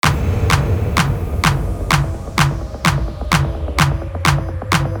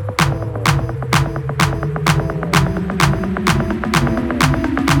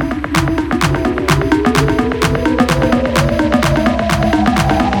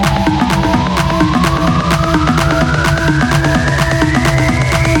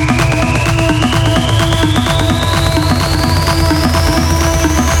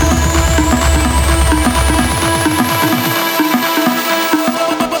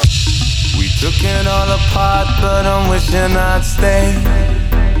apart, but I'm wishing I'd stay.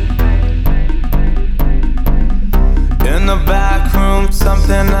 In the back room,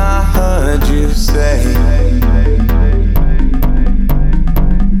 something I heard you say.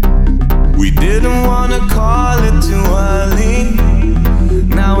 We didn't wanna call it too early.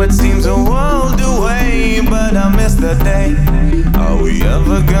 Now it seems a world away, but I miss the day. Are we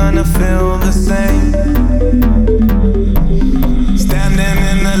ever gonna feel the same? Standing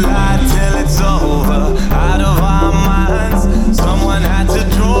in the light till it's over, out of our minds. Someone had to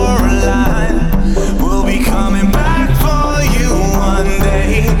draw a line. We'll be coming back for you one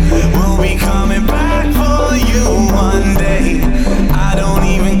day. We'll be coming back for you one day. I don't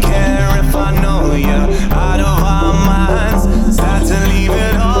even care if I know you. Out of our minds, start to leave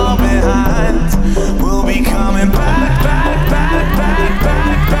it all behind. We'll be coming back, back, back, back,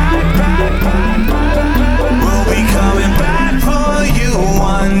 back, back, back, back, back. We'll be coming back for you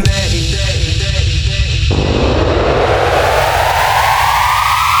one day.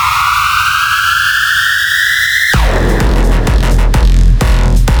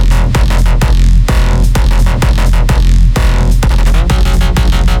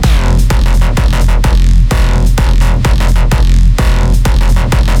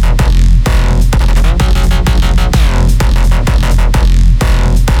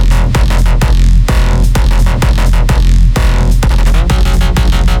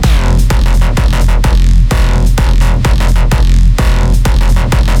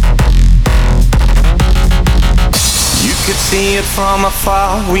 See it from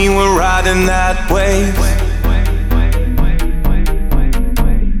afar, we were riding that wave.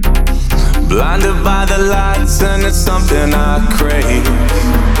 Blinded by the lights, and it's something I crave.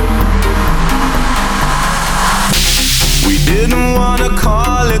 We didn't wanna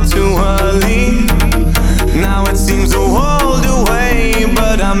call it too early. Now it seems a world away,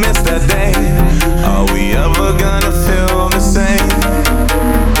 but I miss that day. Are we ever gonna feel the same?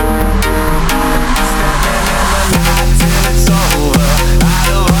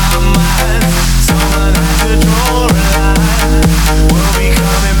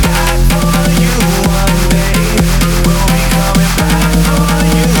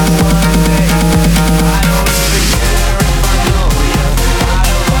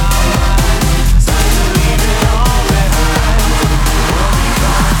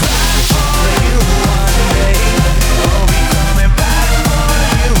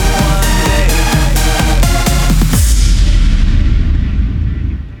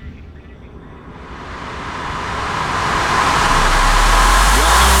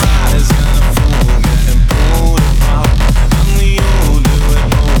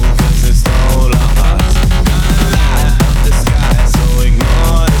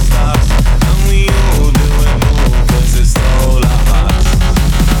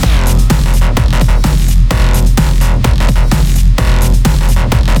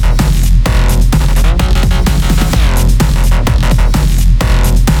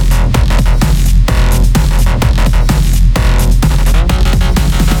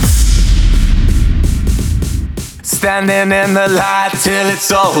 Standing in the light till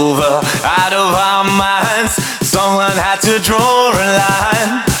it's over, out of our minds. Someone had to draw a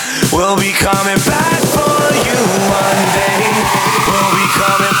line. We'll be coming back for you one day. We'll be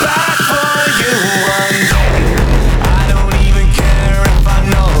coming back.